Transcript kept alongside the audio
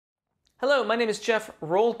Hello, my name is Jeff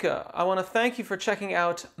Rolka. I want to thank you for checking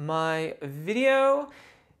out my video.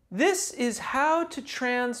 This is how to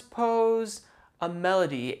transpose a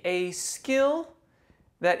melody, a skill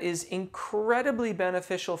that is incredibly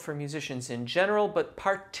beneficial for musicians in general, but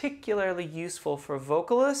particularly useful for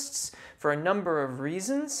vocalists for a number of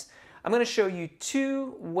reasons. I'm going to show you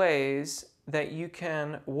two ways that you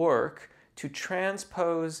can work to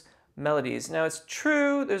transpose melodies. Now, it's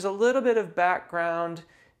true, there's a little bit of background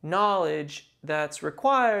knowledge that's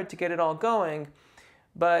required to get it all going,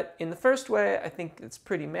 but in the first way I think it's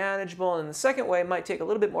pretty manageable, and the second way might take a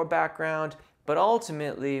little bit more background, but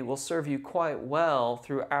ultimately will serve you quite well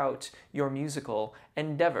throughout your musical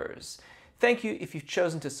endeavors. Thank you if you've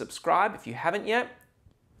chosen to subscribe. If you haven't yet,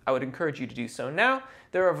 I would encourage you to do so now.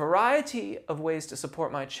 There are a variety of ways to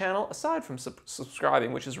support my channel aside from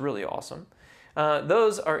subscribing, which is really awesome.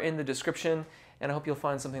 Those are in the description, and I hope you'll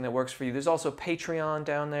find something that works for you. There's also Patreon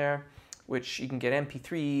down there, which you can get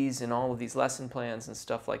MP3s and all of these lesson plans and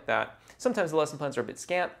stuff like that. Sometimes the lesson plans are a bit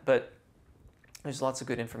scant, but there's lots of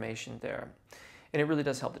good information there, and it really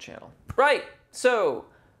does help the channel. Right, so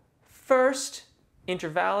first,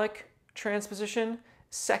 intervallic transposition.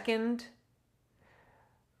 Second,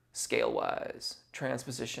 scale-wise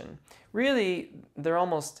transposition. Really, they're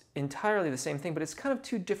almost entirely the same thing, but it's kind of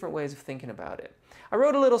two different ways of thinking about it. I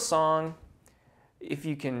wrote a little song, if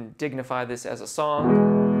you can dignify this as a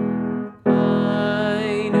song.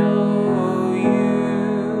 I know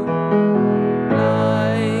you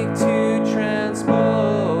like to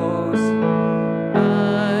transpose.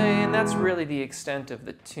 And that's really the extent of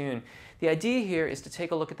the tune. The idea here is to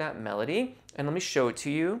take a look at that melody, and let me show it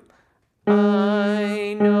to you.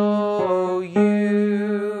 I know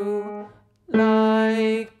you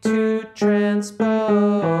like to transpose.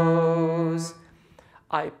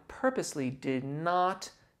 I purposely did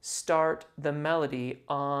not start the melody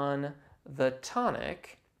on the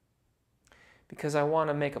tonic because I want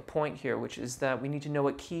to make a point here, which is that we need to know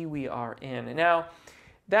what key we are in. And now,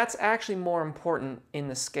 that's actually more important in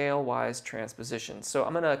the scale-wise transposition. So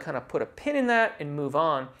I'm going to kind of put a pin in that and move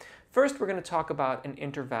on. First, we're going to talk about an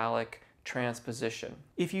intervallic transposition.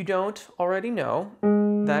 If you don't already know,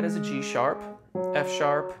 that is a G sharp, F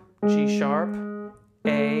sharp, G sharp,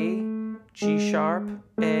 A, G sharp,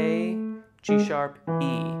 A, G sharp,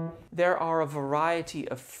 E. There are a variety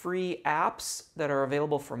of free apps that are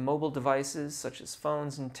available for mobile devices such as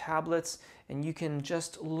phones and tablets, and you can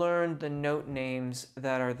just learn the note names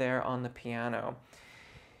that are there on the piano.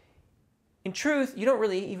 In truth, you don't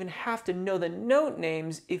really even have to know the note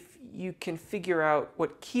names if you can figure out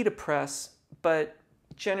what key to press, but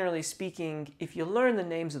generally speaking, if you learn the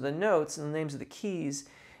names of the notes and the names of the keys,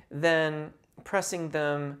 then pressing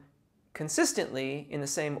them consistently in the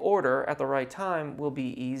same order at the right time will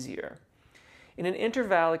be easier. In an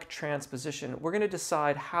intervallic transposition, we're going to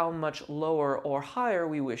decide how much lower or higher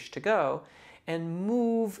we wish to go and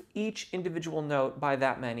move each individual note by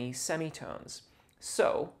that many semitones.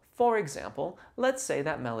 So, for example, let's say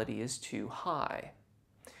that melody is too high.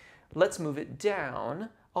 Let's move it down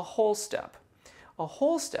a whole step. A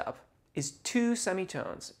whole step is 2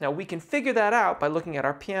 semitones. Now we can figure that out by looking at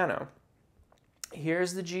our piano.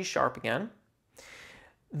 Here's the G sharp again.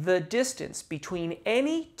 The distance between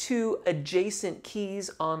any 2 adjacent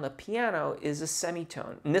keys on the piano is a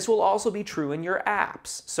semitone. And this will also be true in your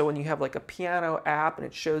apps. So when you have like a piano app and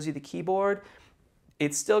it shows you the keyboard,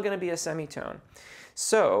 it's still going to be a semitone.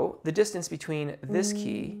 So the distance between this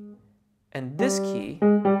key and this key,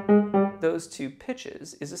 those 2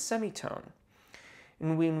 pitches, is a semitone.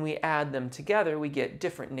 And when we add them together, we get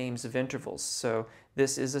different names of intervals. So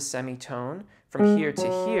this is a semitone. From here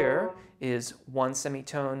to here is 1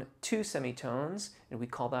 semitone, 2 semitones, and we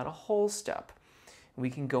call that a whole step. We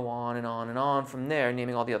can go on and on and on from there,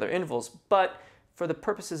 naming all the other intervals. But for the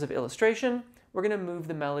purposes of illustration, we're going to move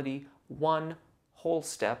the melody 1 whole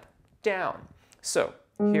step down. So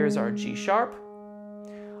here's our G sharp.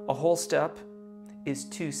 A whole step is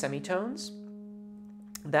 2 semitones.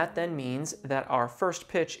 That then means that our first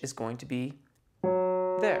pitch is going to be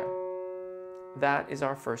there. That is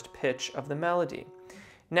our first pitch of the melody.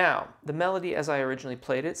 Now, the melody as I originally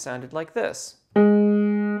played it sounded like this.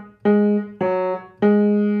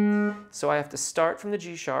 So I have to start from the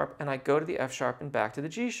G sharp and I go to the F sharp and back to the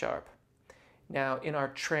G sharp. Now, in our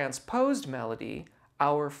transposed melody,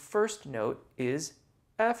 our first note is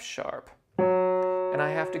F sharp. And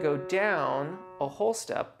I have to go down a whole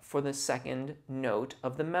step for the second note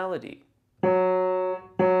of the melody.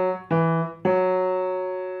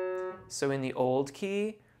 So in the old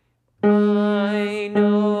key, I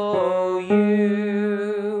know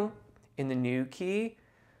you. In the new key,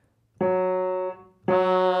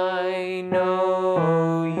 I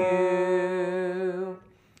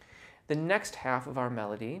next half of our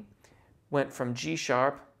melody went from G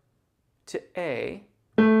sharp to A,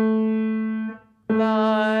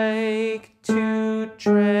 like to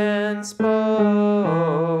transpose.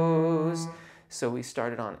 So we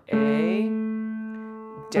started on A,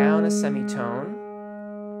 down a semitone,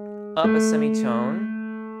 up a semitone,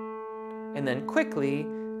 and then quickly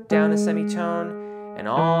down a semitone and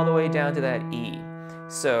all the way down to that E.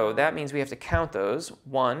 So that means we have to count those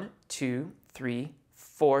 1, 2, 3,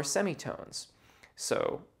 4 semitones.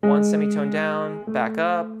 So 1 semitone down, back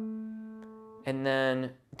up, and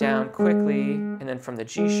then down quickly, and then from the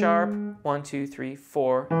G sharp, 1, 2, 3,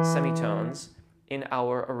 4 semitones in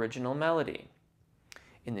our original melody.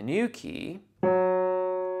 In the new key,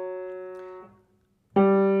 like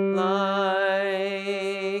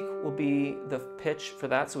will be the pitch for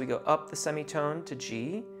that. So we go up the semitone to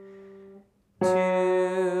G,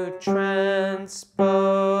 to transpose,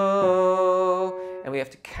 and we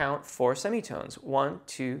have to count 4 semitones. 1,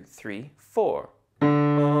 2, 3, 4.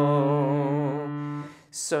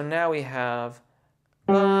 So now we have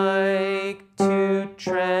like to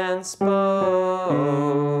transpose,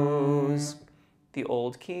 the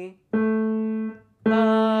old key,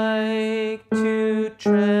 like to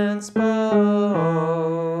transpose,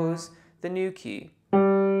 the new key,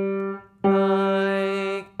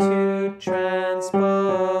 like to transpose.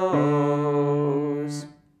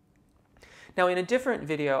 Now in a different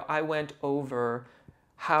video, I went over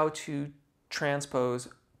how to transpose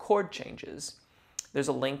chord changes. There's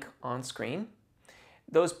a link on screen.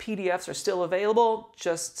 Those PDFs are still available.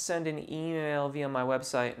 Just send an email via my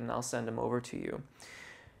website and I'll send them over to you.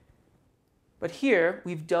 But here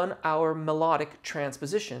we've done our melodic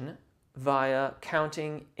transposition via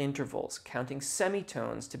counting intervals, counting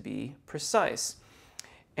semitones to be precise.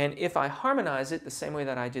 And if I harmonize it the same way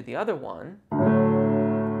that I did the other one,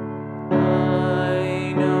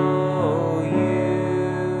 I know you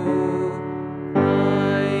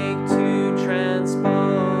like to transpose,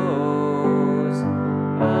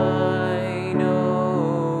 I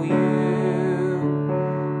know you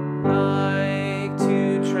like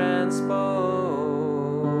to transpose,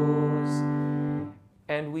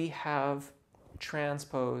 and we have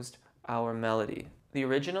transposed our melody. The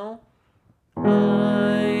original,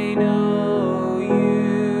 I know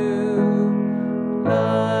you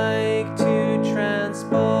like to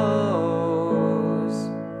transpose.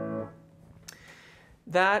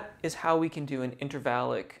 That is how we can do an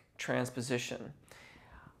intervallic transposition.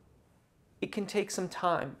 It can take some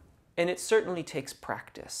time, and it certainly takes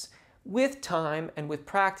practice. With time and with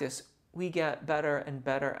practice, we get better and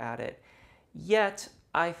better at it. Yet,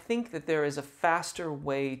 I think that there is a faster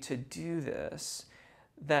way to do this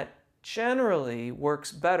that generally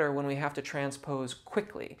works better when we have to transpose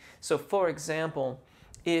quickly. So for example,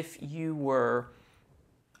 if you were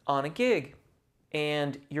on a gig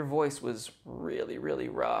and your voice was really, really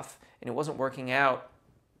rough and it wasn't working out,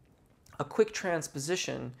 a quick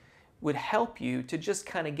transposition would help you to just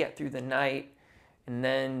kind of get through the night, and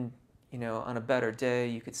then, you know, on a better day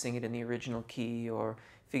you could sing it in the original key or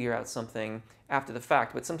figure out something after the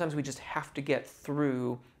fact. But sometimes we just have to get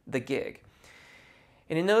through the gig.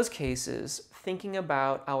 And in those cases, thinking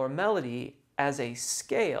about our melody as a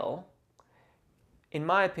scale, in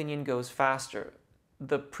my opinion, goes faster.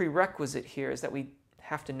 The prerequisite here is that we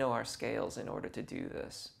have to know our scales in order to do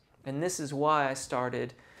this. And this is why I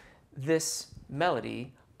started this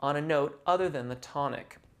melody on a note other than the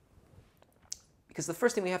tonic. Because the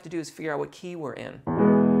first thing we have to do is figure out what key we're in.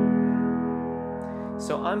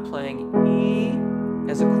 So I'm playing E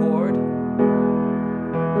as a chord,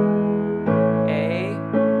 A,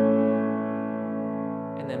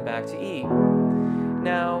 and then back to E.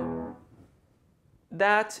 Now,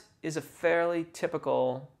 that is a fairly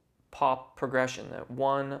typical pop progression, that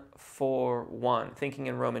 1, 4, 1. Thinking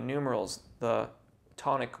in Roman numerals, the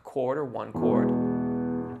tonic chord or 1 chord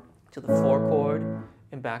to the 4 chord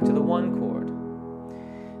and back to the 1 chord.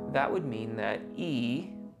 That would mean that E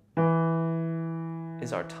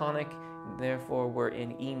is our tonic, therefore we're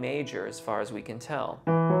in E major as far as we can tell.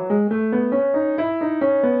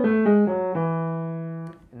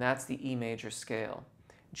 And that's the E major scale.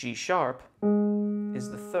 G sharp is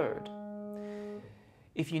the 3rd.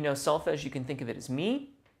 If you know solfege, you can think of it as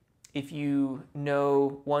Mi. If you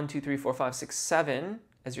know 1, 2, 3, 4, 5, 6, 7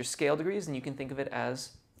 as your scale degrees, then you can think of it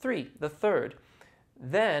as 3, the 3rd.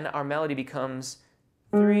 Then our melody becomes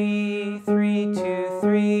 3, 3, 2,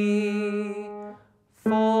 3,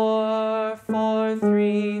 4, 4,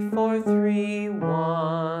 3, 4, 3,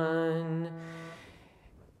 1.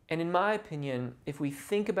 And in my opinion, if we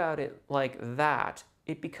think about it like that,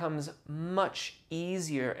 it becomes much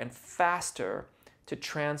easier and faster to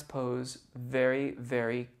transpose very,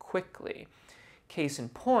 very quickly. Case in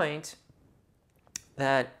point,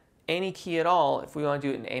 that any key at all, if we want to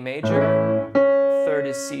do it in A major, third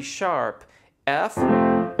is C sharp, F,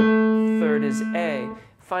 third is A.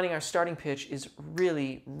 Finding our starting pitch is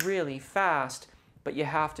really, really fast, but you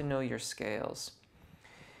have to know your scales.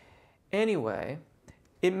 Anyway,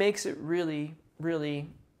 it makes it really, really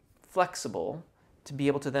flexible to be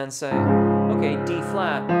able to then say, okay, D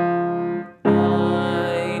flat,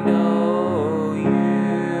 I know you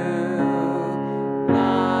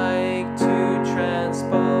like to transpose,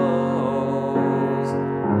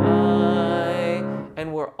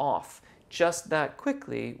 and we're off. Just that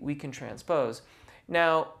quickly, we can transpose.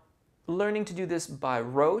 Now, learning to do this by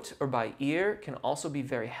rote or by ear can also be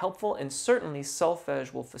very helpful, and certainly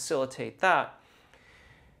solfege will facilitate that.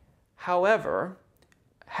 However,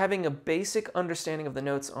 having a basic understanding of the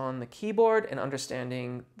notes on the keyboard and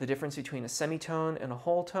understanding the difference between a semitone and a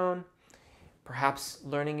whole tone, perhaps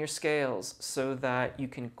learning your scales so that you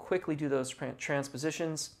can quickly do those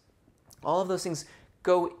transpositions, all of those things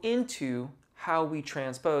go into how we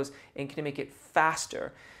transpose and can make it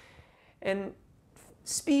faster. And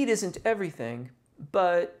speed isn't everything,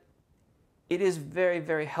 but it is very,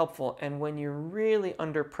 very helpful. And when you're really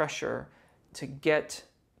under pressure to get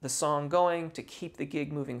the song going, to keep the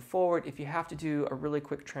gig moving forward, if you have to do a really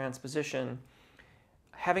quick transposition,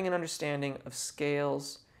 having an understanding of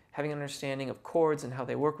scales, having an understanding of chords and how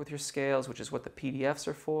they work with your scales, which is what the PDFs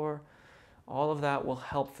are for, all of that will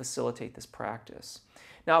help facilitate this practice.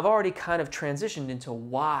 Now, I've already kind of transitioned into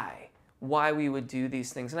why we would do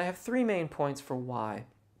these things, and I have three main points for why.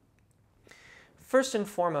 First and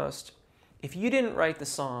foremost, if you didn't write the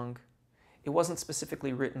song, it wasn't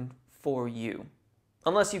specifically written for you.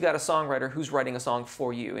 Unless you got a songwriter who's writing a song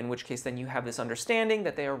for you, in which case then you have this understanding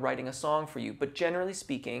that they are writing a song for you. But generally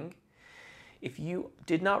speaking, if you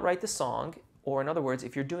did not write the song, or in other words,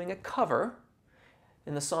 if you're doing a cover,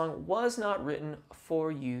 then the song was not written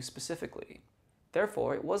for you specifically.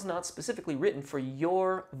 Therefore, it was not specifically written for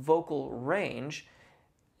your vocal range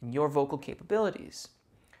and your vocal capabilities.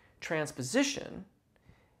 Transposition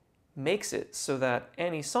makes it so that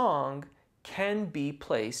any song can be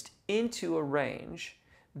placed into a range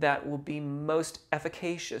that will be most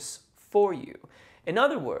efficacious for you. In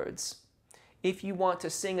other words, if you want to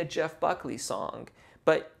sing a Jeff Buckley song,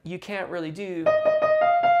 but you can't really do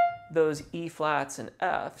those E flats and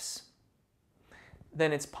Fs,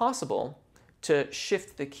 then it's possible to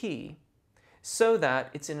shift the key so that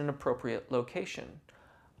it's in an appropriate location.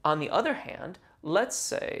 On the other hand, let's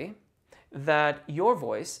say that your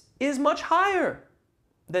voice is much higher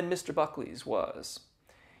than Mr. Buckley's was.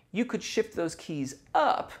 You could shift those keys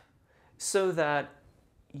up so that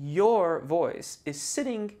your voice is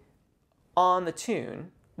sitting on the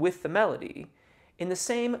tune with the melody in the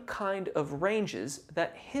same kind of ranges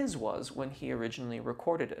that his was when he originally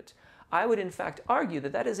recorded it. I would in fact argue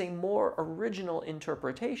that that is a more original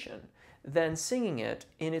interpretation than singing it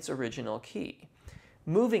in its original key.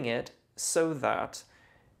 Moving it so that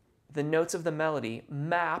the notes of the melody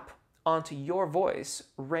map onto your voice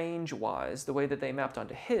range-wise, the way that they mapped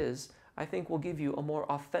onto his, I think will give you a more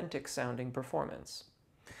authentic sounding performance.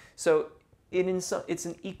 So it's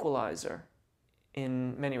an equalizer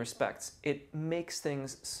in many respects. It makes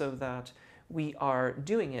things so that we are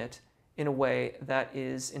doing it in a way that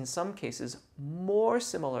is, in some cases, more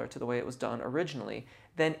similar to the way it was done originally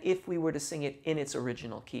than if we were to sing it in its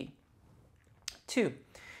original key. 2,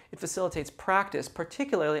 it facilitates practice,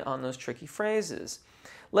 particularly on those tricky phrases.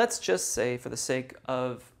 Let's just say, for the sake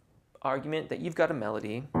of argument, that you've got a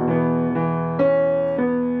melody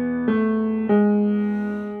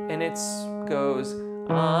and it goes,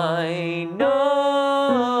 I know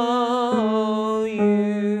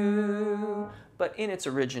you, but in its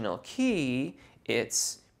original key,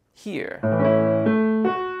 it's here.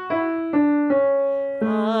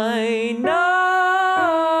 I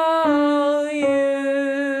know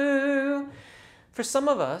you. For some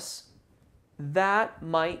of us, that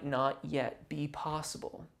might not yet be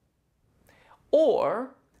possible.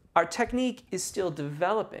 Or our technique is still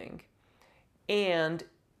developing and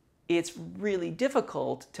it's really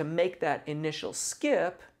difficult to make that initial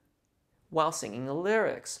skip while singing the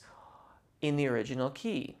lyrics in the original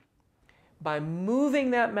key. By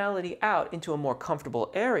moving that melody out into a more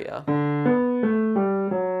comfortable area,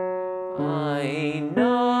 I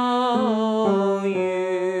know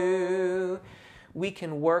you, we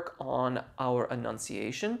can work on our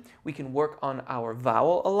enunciation, we can work on our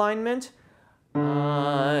vowel alignment.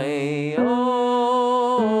 I, oh,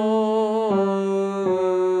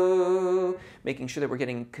 making sure that we're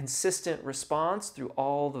getting consistent response through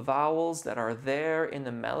all the vowels that are there in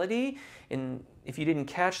the melody. And if you didn't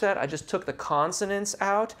catch that, I just took the consonants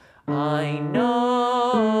out. I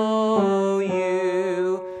know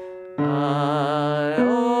you.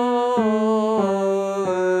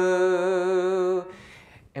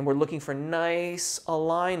 And we're looking for nice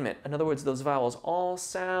alignment. In other words, those vowels all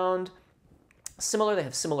sound similar, they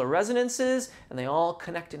have similar resonances, and they all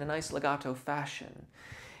connect in a nice legato fashion.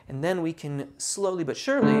 And then we can slowly but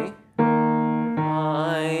surely,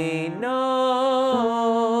 I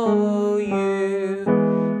know you,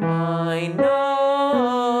 I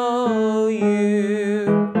know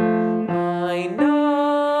you, I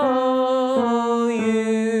know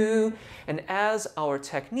you. And as our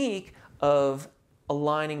technique of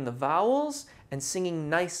aligning the vowels and singing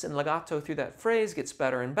nice and legato through that phrase gets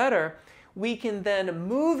better and better, we can then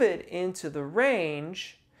move it into the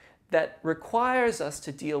range that requires us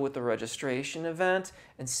to deal with the registration event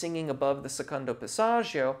and singing above the secondo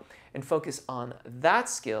passaggio and focus on that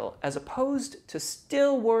skill as opposed to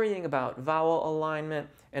still worrying about vowel alignment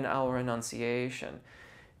and our enunciation.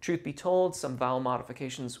 Truth be told, some vowel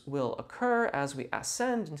modifications will occur as we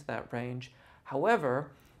ascend into that range.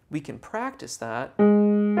 However, we can practice that.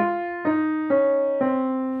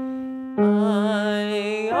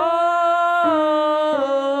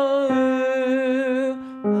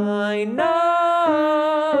 I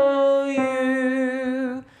know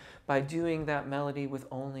you, by doing that melody with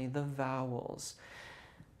only the vowels.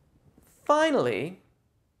 Finally,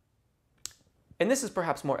 and this is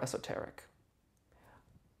perhaps more esoteric,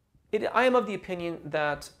 I am of the opinion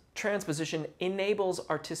that transposition enables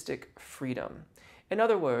artistic freedom. In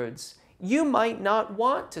other words, you might not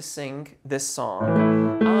want to sing this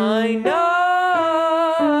song, I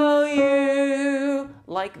know you,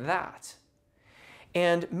 like that.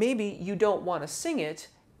 And maybe you don't want to sing it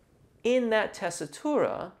in that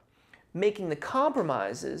tessitura, making the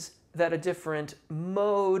compromises that a different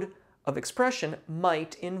mode of expression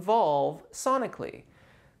might involve sonically.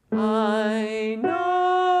 I know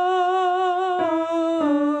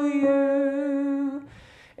you.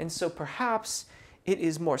 And so perhaps it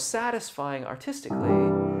is more satisfying artistically.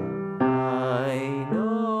 I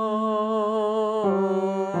know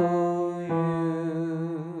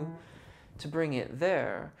you. To bring it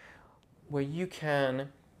there, where you can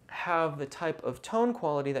have the type of tone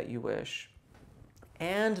quality that you wish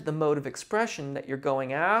and the mode of expression that you're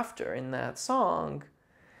going after in that song,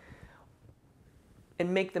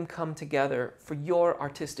 and make them come together for your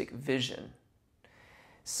artistic vision.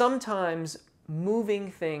 Sometimes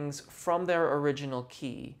moving things from their original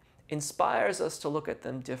key inspires us to look at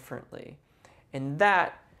them differently. And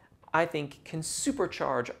that, I think, can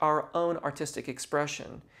supercharge our own artistic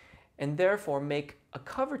expression and therefore make a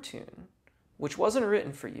cover tune, which wasn't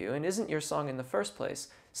written for you and isn't your song in the first place,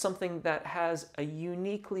 something that has a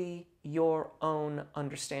uniquely your own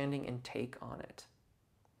understanding and take on it.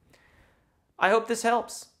 I hope this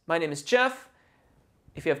helps. My name is Jeff.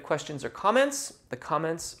 If you have questions or comments, the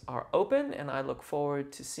comments are open and I look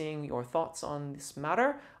forward to seeing your thoughts on this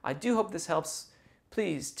matter. I do hope this helps.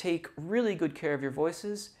 Please take really good care of your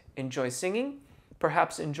voices, enjoy singing,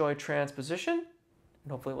 perhaps enjoy transposition,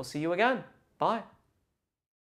 and hopefully we'll see you again. Bye.